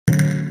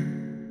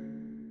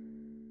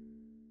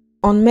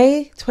On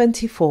May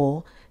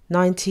 24,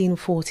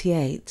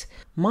 1948,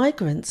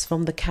 migrants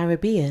from the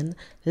Caribbean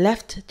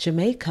left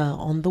Jamaica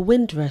on the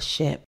Windrush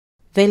ship.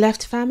 They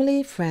left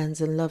family,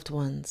 friends and loved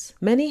ones.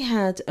 Many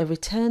had a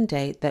return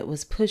date that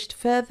was pushed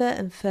further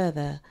and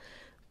further,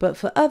 but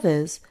for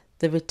others,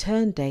 the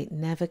return date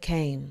never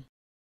came.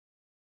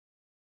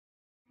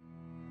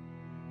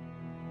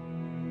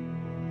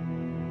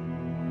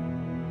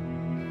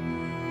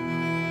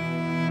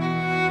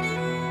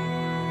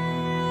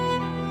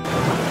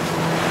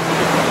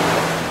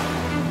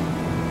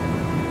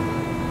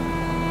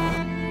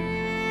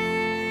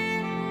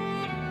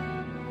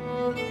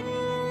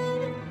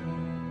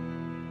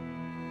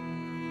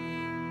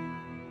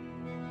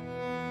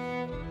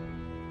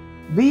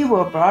 We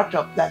were brought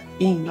up that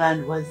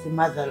England was the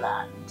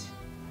motherland,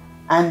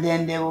 and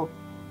then they were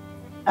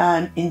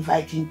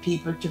inviting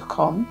people to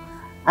come,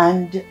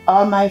 and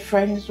all my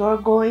friends were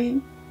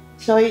going,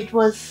 so it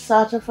was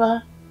sort of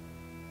a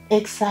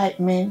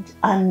excitement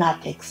and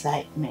not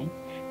excitement,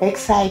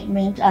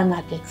 excitement and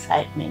not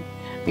excitement,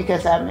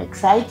 because I'm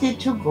excited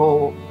to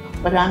go,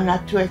 but I'm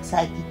not too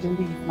excited to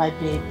leave my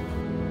baby.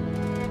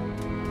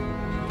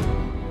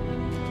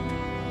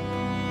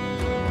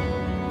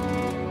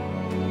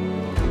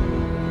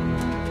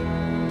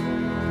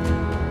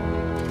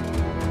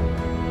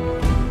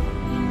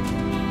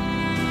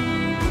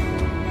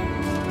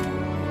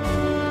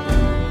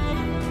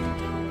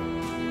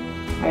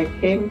 I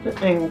came to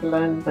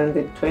England on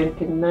the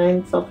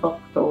 29th of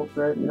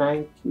October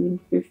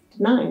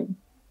 1959.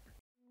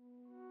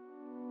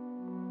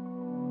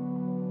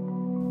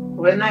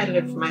 When I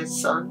left my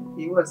son,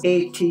 he was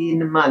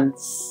 18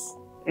 months.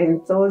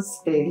 In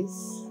those days,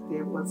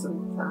 there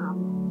wasn't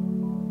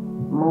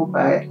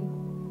mobile,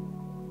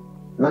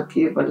 not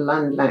even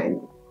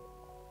landline,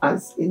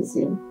 as it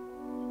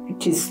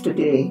is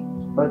today,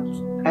 but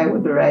I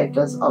would write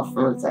as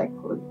often as I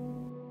could.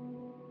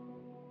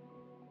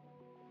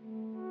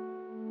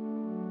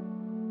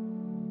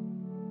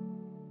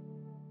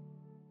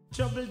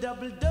 Trouble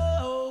double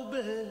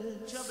double,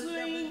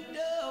 swing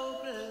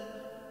double.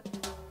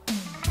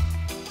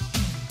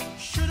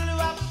 Shoodly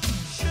wop,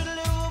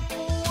 shoodly whoop,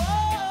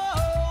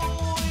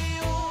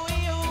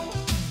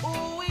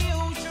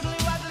 whoa, shoodly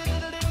wop,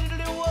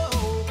 diddly whoa,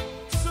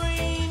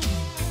 swing.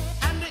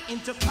 And the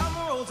intercom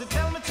Rosie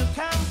tell me to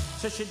come.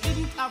 So she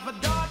didn't have a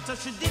daughter,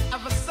 she did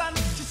have a son.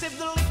 She said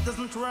the lift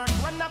doesn't work,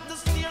 run up the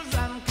stairs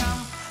and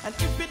come. And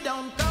if you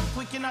don't come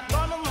quick, you're not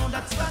gonna know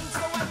that's fun.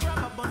 So I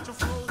grab a bunch of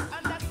froze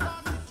and that's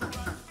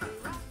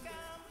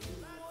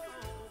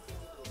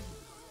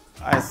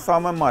I saw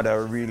my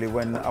mother really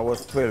when I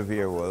was 12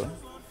 years old,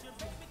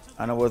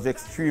 and I was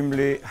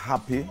extremely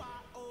happy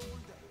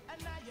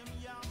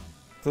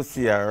to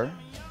see her,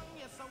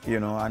 you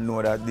know, and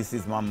know that this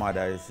is my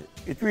mother.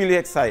 It really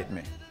excites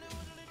me.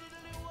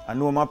 I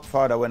knew my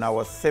father when I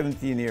was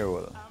 17 years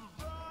old,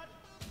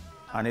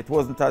 and it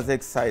wasn't as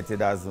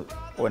excited as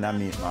when I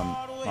meet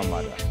my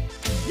mother.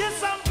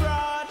 Yes, I'm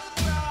broad,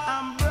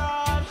 I'm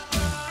broad,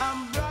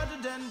 I'm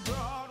broader than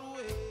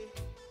Broadway.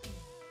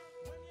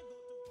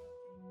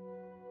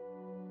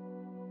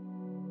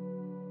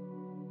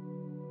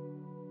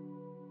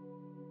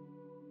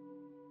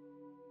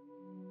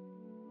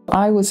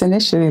 I was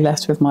initially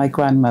left with my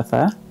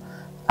grandmother,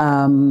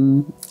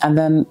 and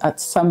then at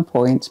some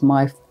point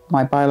my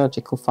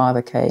biological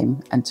father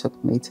came and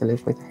took me to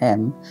live with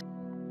him.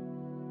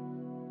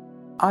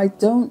 I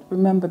don't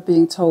remember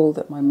being told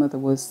that my mother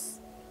was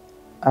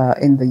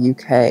in the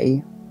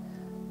UK,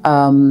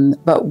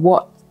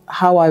 but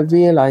how I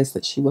realised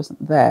that she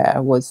wasn't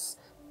there was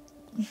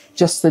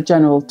just the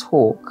general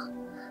talk.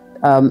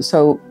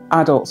 So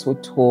adults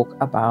would talk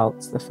about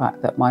the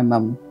fact that my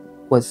mum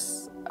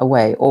was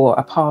away, or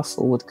a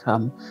parcel would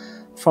come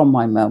from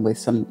my mum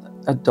with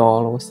a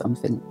doll or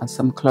something and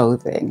some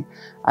clothing,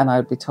 and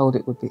I'd be told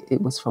it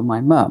was from my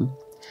mum.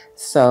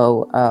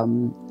 So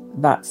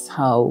that's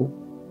how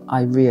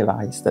I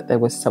realised that there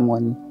was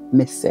someone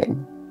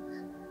missing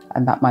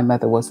and that my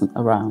mother wasn't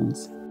around.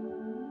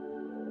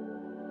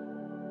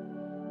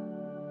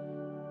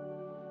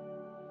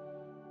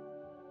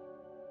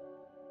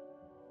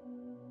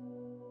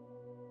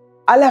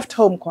 I left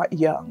home quite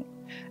young.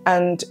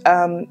 And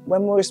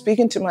when we were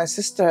speaking to my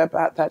sister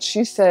about that,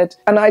 she said,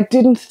 and I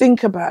didn't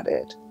think about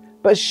it,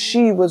 but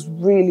she was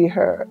really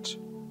hurt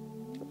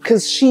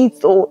because she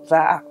thought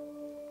that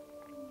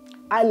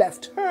I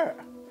left her.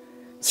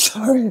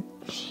 Sorry.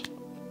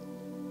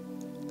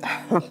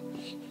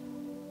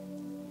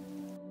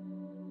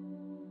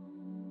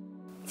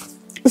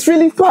 It's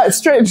really quite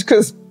strange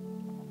because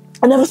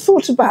I never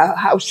thought about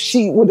how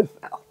she would have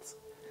felt.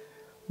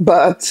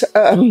 But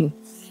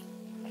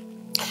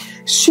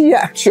she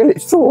actually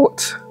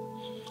thought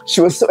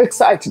she was so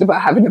excited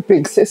about having a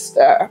big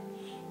sister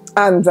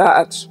and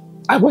that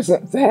I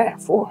wasn't there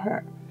for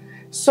her.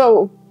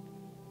 So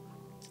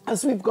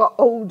as we've got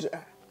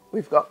older,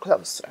 we've got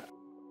closer.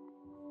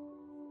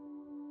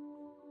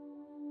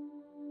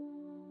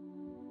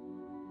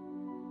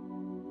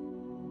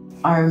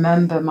 I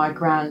remember my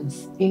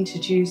grands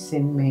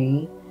introducing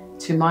me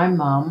to my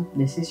mum.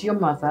 This is your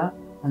mother.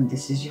 and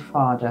this is your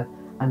father,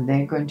 and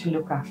they're going to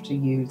look after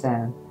you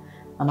then.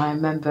 And I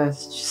remember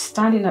just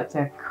standing up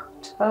there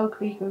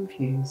totally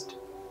confused.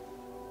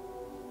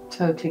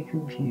 Totally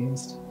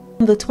confused.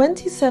 On the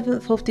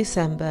 27th of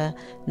December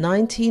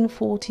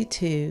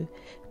 1942,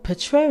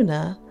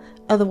 Patrona,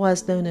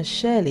 otherwise known as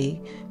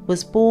Shirley,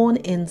 was born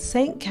in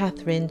St.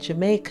 Catherine,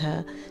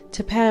 Jamaica,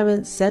 to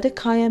parents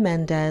Zedekiah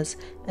Mendez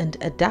and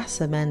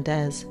Adassa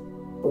Mendez.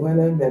 When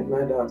I met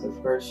my daughter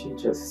first, she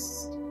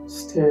just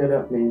stared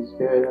at me,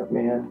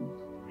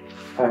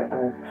 and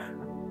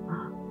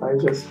I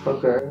just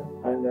hugged her,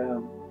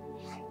 and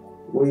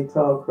we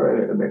talked for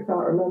a little bit. I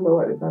can't remember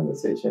what the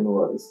conversation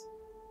was,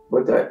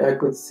 but I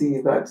could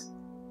see that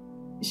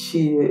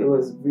she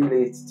was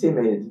really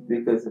timid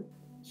because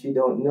she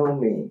don't know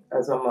me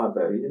as a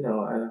mother, you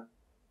know, and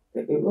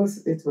it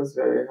was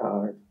very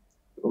hard.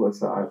 It was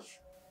hard.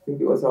 I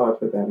think it was hard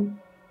for them.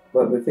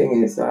 But the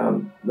thing is,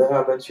 the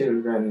other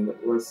children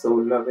were so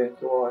loving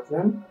towards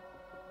them,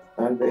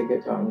 and they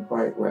get on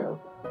quite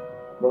well.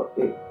 But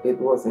it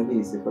wasn't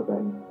easy for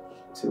them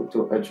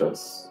to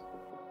adjust.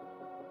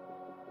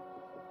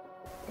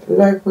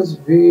 Life was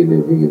really,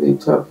 really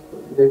tough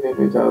living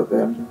without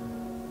them.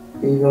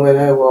 Even when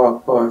I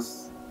walk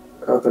past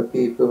other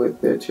people with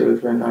their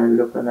children, I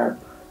look and I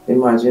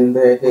imagine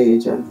their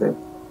age and think,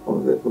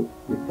 oh, they could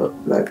be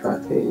like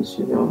that age,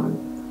 you know.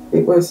 And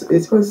it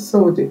was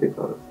so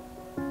difficult.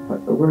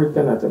 But the word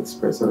cannot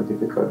express how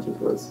difficult it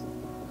was.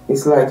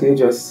 It's like you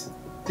just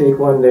take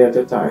one day at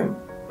a time,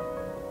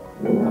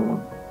 you know.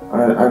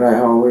 And I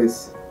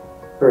always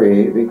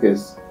pray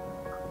because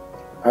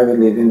I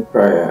believe in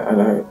prayer,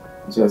 and I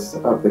just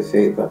have the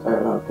faith that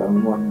I'll have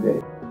them one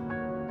day.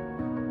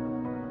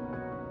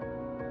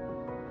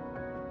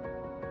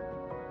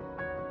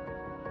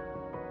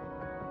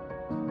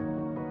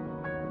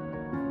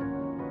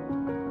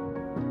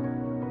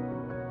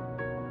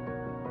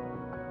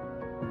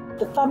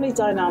 The family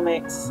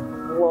dynamics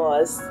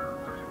was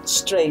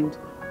strained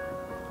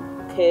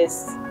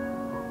because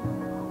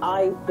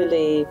I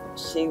believe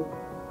she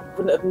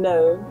wouldn't have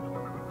known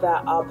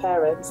that our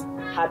parents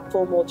had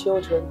 4 more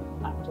children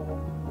after her.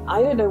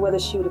 I don't know whether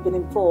she would have been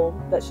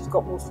informed that she's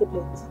got more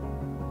siblings.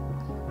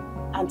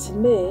 And to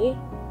me,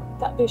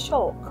 that'd be a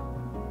shock.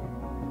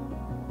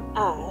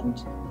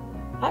 And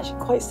actually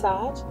quite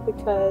sad,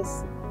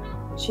 because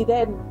she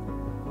then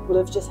would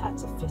have just had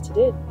to fit it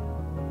in,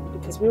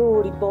 because we were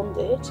already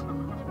bonded,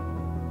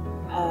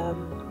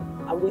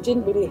 and we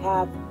didn't really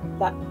have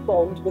that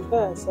bond with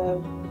her.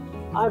 So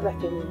I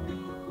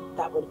reckon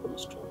that would have been a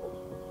struggle.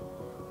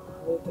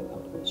 I really think that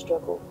would have been a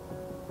struggle.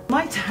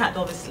 My dad,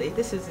 obviously,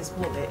 this is his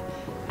wallet,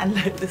 and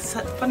look, the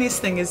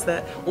funniest thing is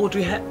that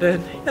Audrey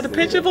Hepburn, he had a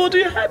picture of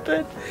Audrey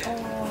Hepburn.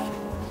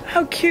 Oh.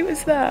 How cute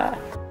is that?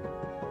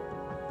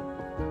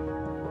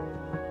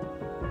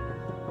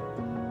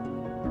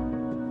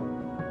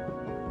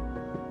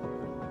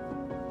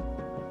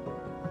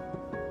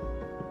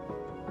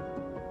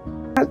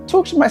 I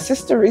talked to my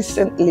sister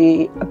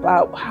recently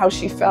about how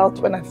she felt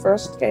when I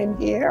first came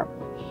here,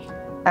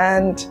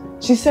 and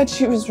she said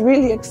she was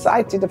really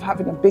excited of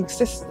having a big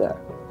sister.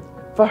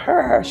 For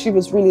her, she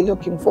was really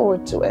looking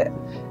forward to it.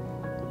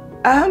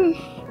 I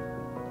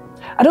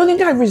don't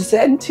think I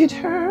resented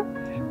her,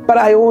 but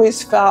I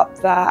always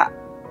felt that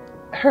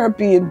her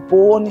being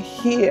born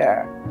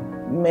here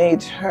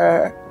made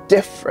her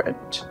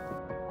different.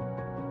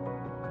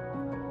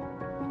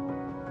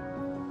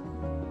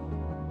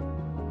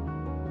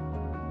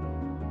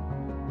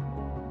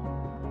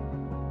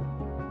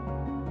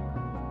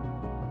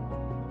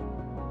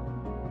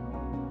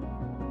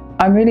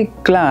 I'm really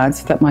glad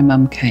that my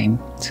mum came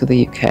to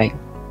the UK,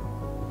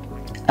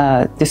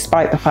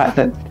 despite the fact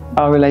that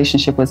our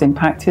relationship was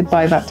impacted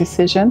by that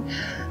decision.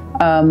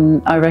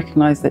 I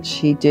recognise that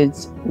she did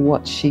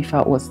what she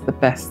felt was the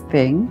best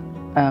thing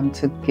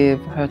to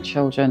give her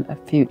children a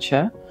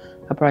future,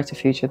 a brighter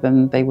future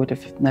than they would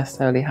have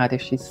necessarily had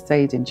if she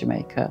stayed in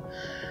Jamaica.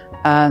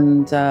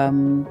 And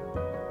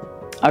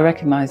I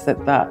recognise that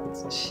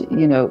she,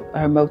 you know,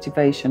 her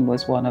motivation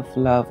was one of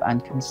love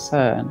and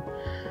concern.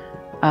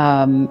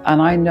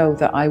 And I know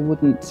that I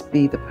wouldn't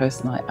be the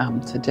person I am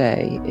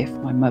today if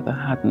my mother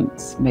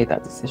hadn't made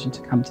that decision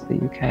to come to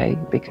the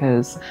UK,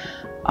 because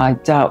I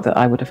doubt that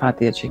I would have had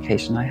the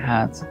education I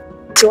had.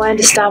 Do I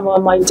understand why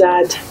my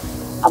dad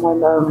and my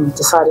mum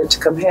decided to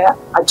come here?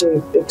 I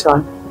do, big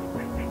time.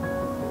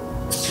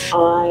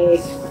 I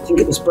think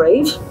it was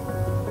brave.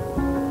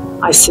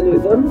 I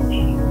salute them.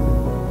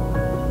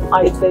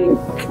 I think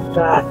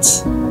that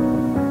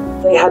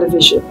they had a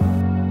vision.